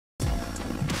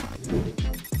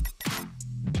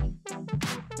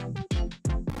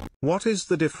What is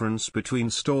the difference between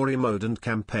story mode and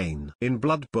campaign? In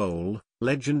Blood Bowl,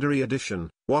 Legendary Edition,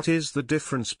 what is the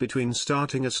difference between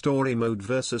starting a story mode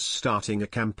versus starting a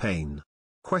campaign?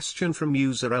 Question from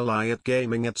user Elliot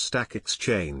Gaming at Stack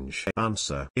Exchange.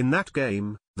 Answer: in that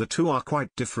game, the two are quite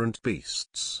different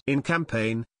beasts. In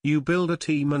campaign, you build a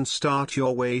team and start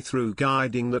your way through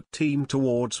guiding that team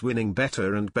towards winning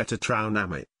better and better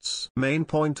tournaments. Main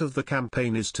point of the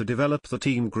campaign is to develop the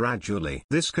team gradually.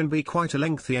 This can be quite a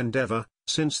lengthy endeavor,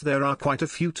 since there are quite a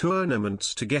few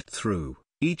tournaments to get through.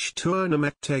 Each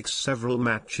tournament takes several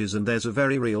matches and there's a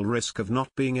very real risk of not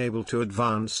being able to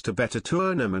advance to better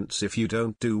tournaments if you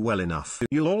don't do well enough.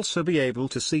 You'll also be able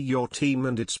to see your team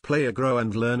and its player grow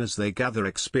and learn as they gather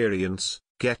experience,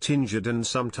 get injured and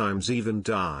sometimes even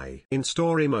die. In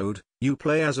story mode, you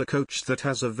play as a coach that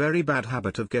has a very bad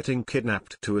habit of getting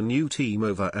kidnapped to a new team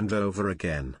over and over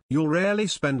again. You'll rarely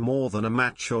spend more than a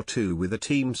match or two with a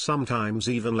team, sometimes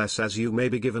even less, as you may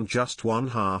be given just one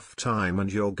half time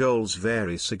and your goals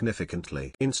vary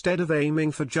significantly. Instead of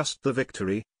aiming for just the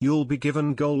victory, you'll be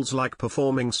given goals like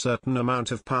performing certain amount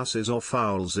of passes or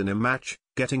fouls in a match,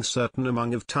 getting certain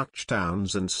amount of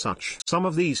touchdowns and such. Some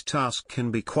of these tasks can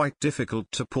be quite difficult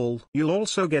to pull. You'll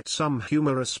also get some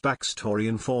humorous backstory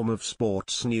in form of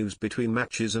sports news between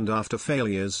matches and after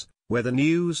failures, where the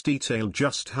news detail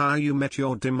just how you met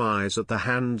your demise at the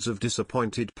hands of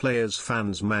disappointed players,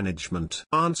 fans, management.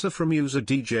 Answer from user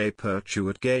DJ Perchu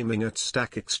at Gaming at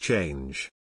Stack Exchange.